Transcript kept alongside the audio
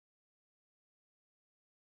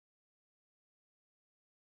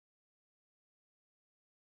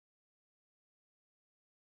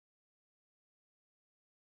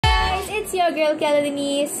It's your girl, Kiela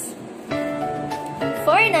Denise,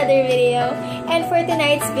 for another video. And for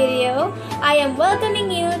tonight's video, I am welcoming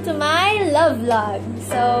you to my love vlog.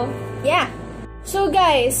 So, yeah. So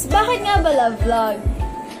guys, bakit nga ba love vlog?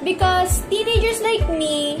 Because teenagers like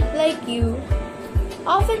me, like you,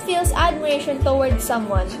 often feels admiration towards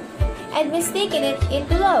someone and mistaken it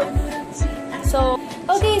into love. So,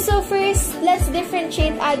 okay, so first, let's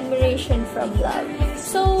differentiate admiration from love.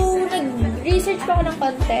 So, nag-research pa ako ng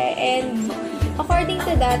konti, and according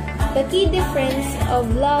to that, the key difference of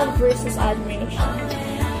love versus admiration.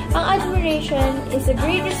 Ang admiration is a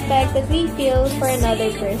great respect that we feel for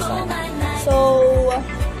another person. So,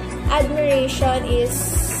 admiration is,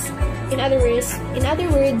 in other words,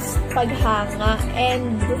 paghanga,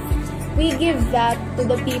 and we give that to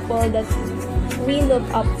the people that we look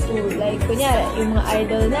up to. Like, kunyari, yung mga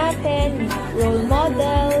idol natin, role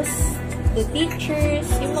models, the teachers,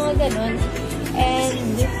 yung mga ganon.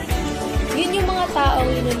 And, yun yung mga taong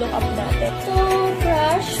look up natin. So,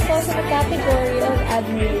 crush falls in the category of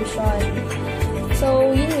admiration.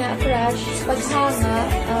 So, yun nga, crush, paghanga,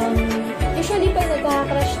 usually pag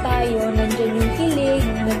nagka-crush tayo, nandyan yung kilig,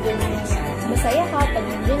 nandyan yung masaya ka, pag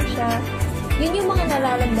nandyan siya, yun yung mga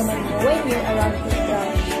nararamdaman mo when you're around your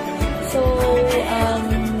crush. So,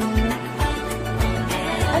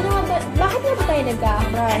 bakit nga ba tayo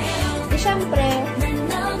nagka-crush? Siyempre,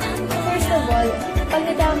 first of all, pag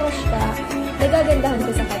nagka-crush ka, nagagandahan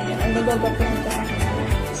ka sa kanya, o nagagapuhan ka sa kanya.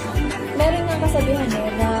 Meron nga kasabihan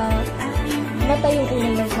na mata yung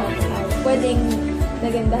unang nagmamahal. Pwedeng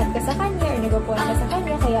nagandahan ka sa kanya, or nagapuhan ka sa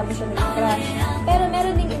kanya, kaya mo siya naging crush. Pero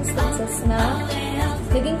meron ding instances na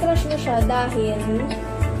naging crush mo siya dahil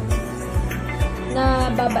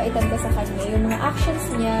na babaitan ka sa kanya. Yung mga actions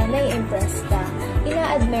niya, nai-impress ka.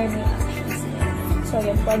 Ina-admire mo yung actions niya. So,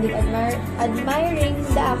 yun, pwedeng admiring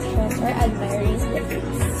the actions or admiring the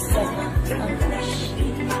face. Ganun, ang crush.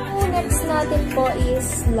 So, next natin po is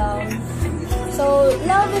love. So,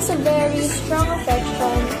 love is a very strong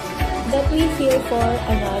affection that we feel for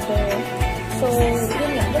another. So,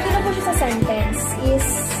 yun nga. Dito na po siya sa sentence is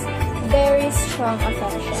very strong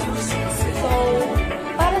affection. So,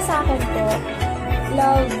 para sa akin po,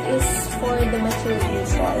 love is for the mature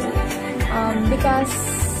people. Because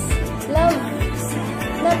love,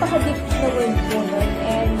 napaka-deep na word po nun.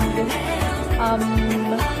 And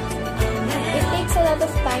it takes a lot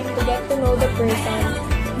of time to get to know the person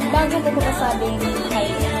bago mo masabing hi.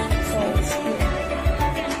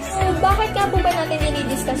 So, bakit nga po ba natin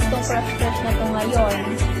i-discuss itong crush na ito ngayon?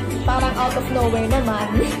 Parang out of nowhere naman.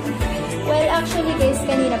 Well, actually guys,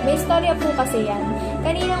 kanina, may storya po kasi yan.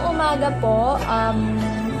 Kaninang umaga po,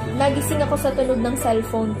 nagising ako sa tunog ng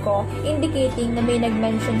cellphone ko, indicating na may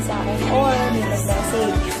nag-mention sa akin or may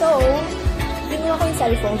nag-message. So, tingnan ko yung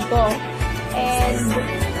cellphone ko. And,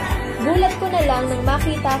 gulat ko na lang nang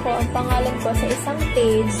makita ko ang pangalan ko sa isang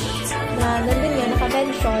page na nandun nga,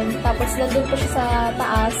 naka-mention, tapos nandun po siya sa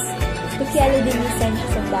taas, to Kiela Denise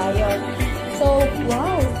sa Dayon. So,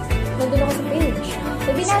 wow! Nandun ako sa page. So,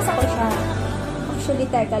 binasa ko siya. Actually,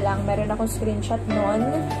 teka lang, meron akong screenshot nun.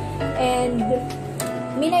 And,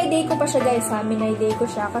 minayday ko pa siya guys ha, minayday ko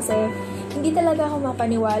siya kasi hindi talaga ako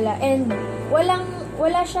mapaniwala. And,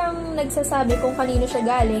 wala siyang nagsasabi kung kanino siya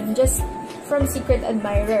galing, just from secret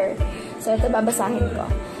admirer. So, ito babasahin ko.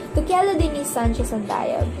 To Kiela Denise Sanchez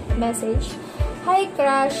Sandayab, message, Hi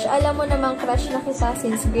crush, alam mo namang crush na kita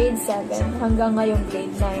since grade 7 hanggang ngayong grade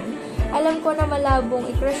 9. Alam ko na malabong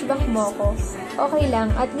i-crush back mo ko. Okay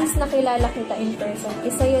lang, at least nakilala kita in person.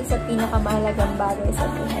 Isa yun sa pinakamahalagang bagay sa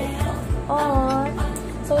buhay ko. Aww.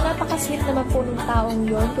 So, napaka-sweet naman po ng taong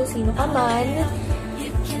yun, kung sino ka man.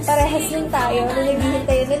 Parehas din tayo na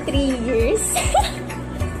naghihintay ng 3 years.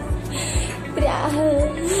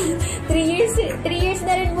 3 years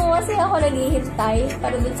na rin po kasi ako naghihintay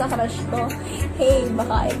para dun sa crush ko. Hey,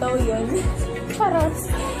 baka ikaw yun. Charot.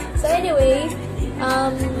 So, anyway,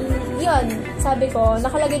 yun, sabi ko,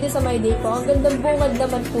 nakalagay din sa my day ko, ang gandang bungad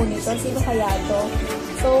naman po nito, sino kaya to?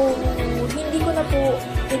 So, hindi ko na po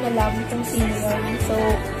inalam kung sino yun. So,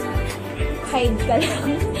 hide ka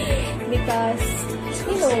lang. Because,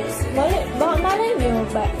 you know, malay nyo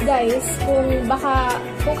ba, guys, kung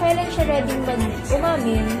kailan siya ready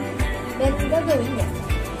umamin, then gagawin niya.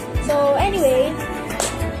 So, anyway,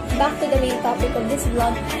 back to the main topic of this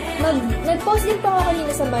vlog. Nag-post din po ako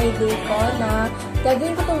kanina sa my day ko na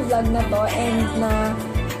gagawin ko tong vlog na to and na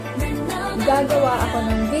gagawa ako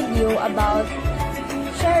ng video about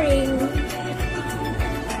sharing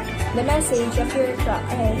the message of your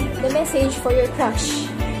the message for your crush.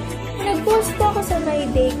 Nag-post po ako sa my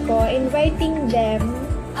day ko inviting them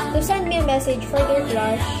to send me a message for their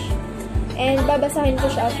crush And babasahin ko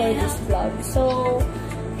siya for this vlog. So,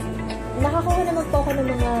 nakakuha naman po ako ng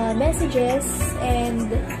mga messages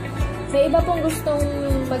and may iba pong gustong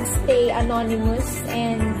magstay anonymous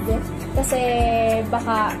and kasi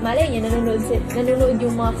baka malay niyo nanonood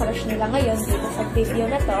yung mga crush nila ngayon dito sa video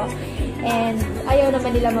na to and ayaw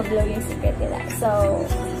naman nila mag-blow yung secret nila. So,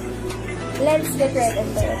 let's get right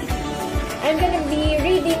into it. I'm gonna be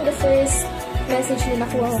reading the first message na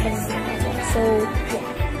nakuha ko kanina. So, yeah.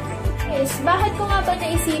 Bakit ko nga ba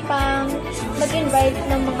naisipang mag-invite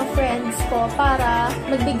ng mga friends ko para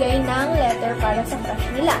magbigay ng letter para sa crush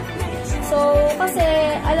nila? So, kasi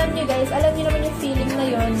alam niyo guys, alam niyo naman yung feeling na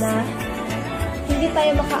yon na hindi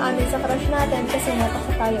tayo makaamin sa crush natin kasi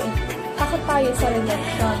takot tayo sa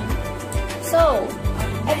rejection. So,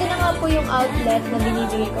 ito na nga po yung outlet na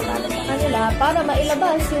binibigay ko para sa kanila para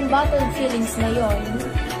mailabas yung bottled feelings na yon.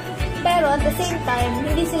 Pero at the same time,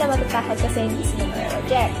 hindi sila matatakot kasi hindi sila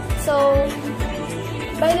ma-reject. So,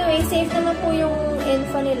 by the way, safe naman po yung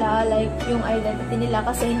info nila, like yung identity nila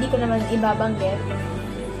kasi hindi ko naman ibabanggit.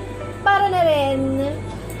 Para na rin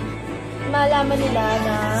malaman nila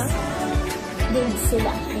na dude sila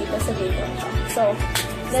dito sa video. So,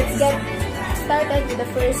 let's get started with the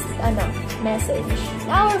first message.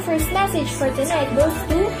 Our first message for tonight goes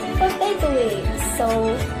to Potato Waves. So,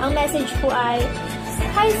 ang message po ay,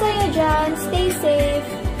 hi sa'yo dyan, stay safe.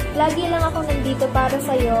 Lagi lang ako nandito para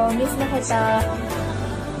sa'yo. Miss na kita.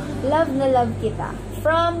 Love na love kita.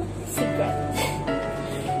 From Secret.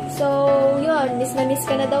 So, yun. Miss na miss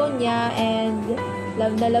ka na daw niya and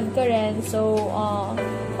love na love ka rin. So,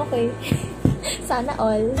 okay. Sana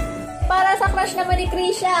all. Para sa crush naman ni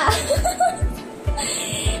Krisha.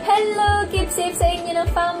 Hello! Keep safe sa inyo ng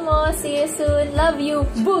fam mo. See you soon. Love you.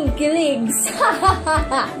 Boom! Kiligs!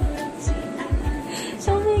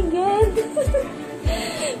 Oh my God!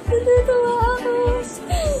 Natutuwa ako.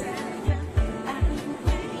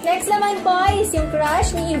 Next naman po is yung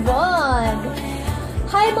crush ni Yvonne.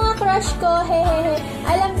 Hi mga crush ko! Hehehe.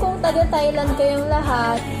 Alam kong taga-Thailand kayong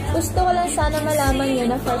lahat. Gusto ko lang sana malaman nyo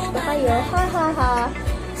na crush ko kayo. Ha ha ha.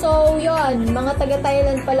 So, yun. Mga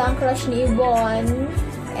taga-Thailand pala ang crush ni Yvonne.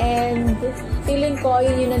 And feeling ko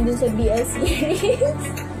yun yung nandun sa BL series.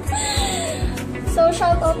 So,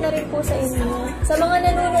 shoutout na rin po sa inyo. Sa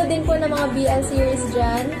mga nanonood din po ng mga BL series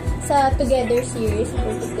dyan, sa Together series in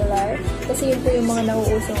particular, kasi yun po yung mga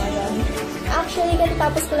nauuso ngayon. Actually,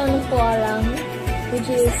 katapos ko lang ng Puarang, which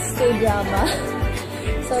is K-drama.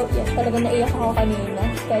 So, yes, talaga naiyak ako kanina.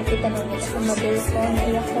 Kahit itanong nito sa mother ko,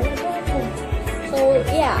 naiyak talaga ako. So,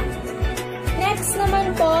 yeah. Next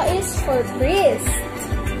naman po is for Chris.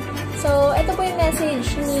 So, ito po yung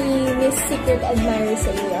message ni Miss Secret Admirer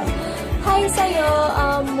sa iyo. Hi sa'yo,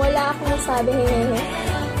 wala akong nasabi, hehehe.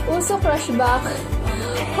 Uso crush back.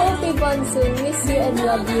 Hope Yvonne soon. Miss you and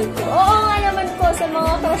love you too. Oo nga naman po sa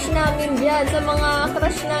mga crush namin dyan. Sa mga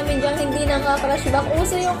crush namin dyan, hindi naka-crush back.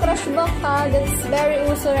 Uso yung crush back ha. That's very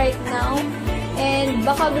uso right now. And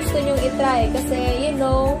baka gusto nyong itry kasi, you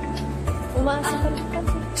know, umasa ka na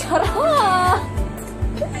kasi. Charot!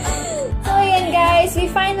 So, ayan guys, we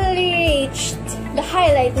finally reached the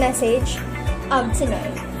highlight message of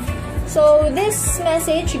tonight. So, this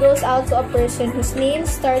message goes out to a person whose name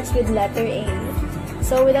starts with letter A.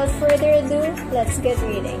 So, without further ado, let's get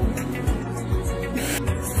reading.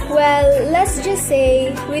 Well, let's just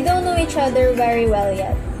say we don't know each other very well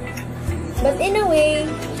yet. But in a way,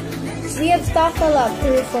 we have talked a lot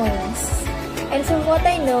through phones. And from what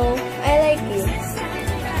I know, I like you.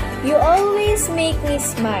 You always make me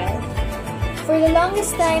smile. For the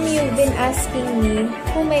longest time, you've been asking me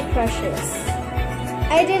who my crush is.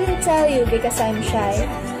 I didn't tell you because I'm shy.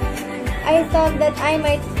 I thought that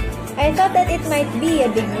it might be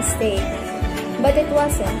a big mistake, but it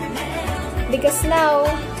wasn't. Because now,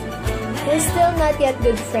 we're still not yet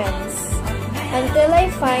good friends, until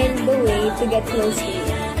I find the way to get close to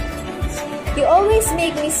you. You always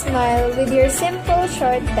make me smile with your simple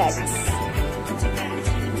short texts.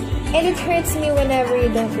 And it hurts me whenever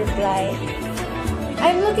you don't reply.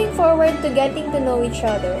 I'm looking forward to getting to know each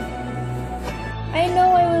other. I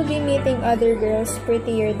know I will be meeting other girls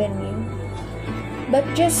prettier than you. But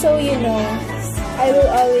just so you know, I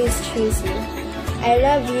will always choose you. I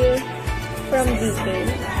love you. From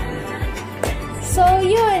VK. So,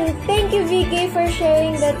 yun. Thank you, VK, for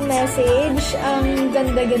sharing that message. Ang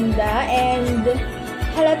ganda-ganda and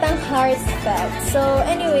halatang heartfelt. So,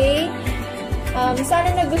 anyway,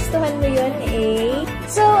 sana nagustuhan mo yun, eh.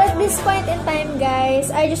 So, at this point in time,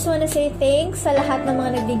 guys, I just wanna say thanks sa lahat ng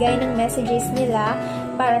mga nagbigay ng messages nila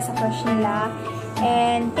para sa crush nila.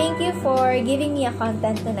 And thank you for giving me a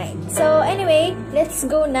content tonight. So, anyway, let's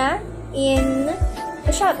go na in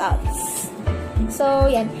the shoutouts. So,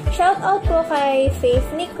 yan. Shoutout po kay Faith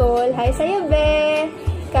Nicole. Hi sa'yo, be!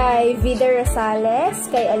 Kay Vida Rosales,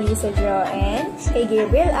 kay Alisa Joen, kay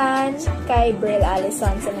Gabriel Ann, kay Brill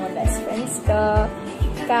Allison sa mga best friends ko,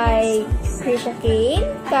 kay Krisha Kane,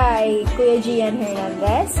 kay Kuya Gian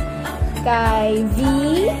Hernandez, kay V,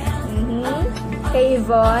 kay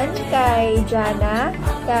Yvonne, kay Jana,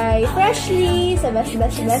 kay Freshly, sa best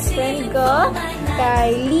friend ko,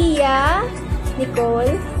 kay Leah,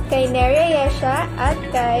 Nicole, kay Nerea Yesha, at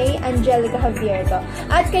kay Angelica Javierto.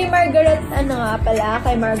 At kay Margaret,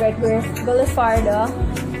 kay Margaret Golifardo.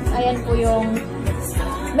 Ayan po yung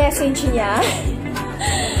message niya.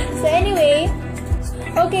 So anyway,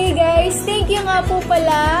 okay guys, thank you nga po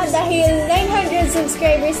pala dahil 900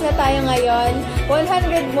 subscribers na tayo ngayon,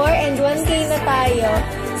 100 more and 1K na tayo.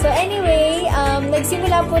 So anyway,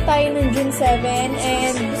 nagsimula po tayo ng June 7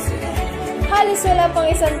 and halos wala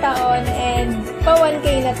pang isang taon and pa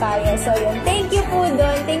 1K na tayo. So yun, thank you po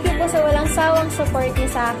doon. Thank you po sa walang sawang support niyo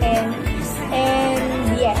sa akin.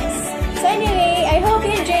 And yes. So anyway, I hope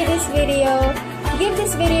you enjoyed this video. Give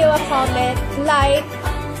this video a comment, like,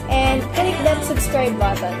 and click that subscribe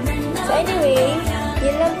button. So anyway,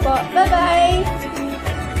 yun lang po. Bye-bye!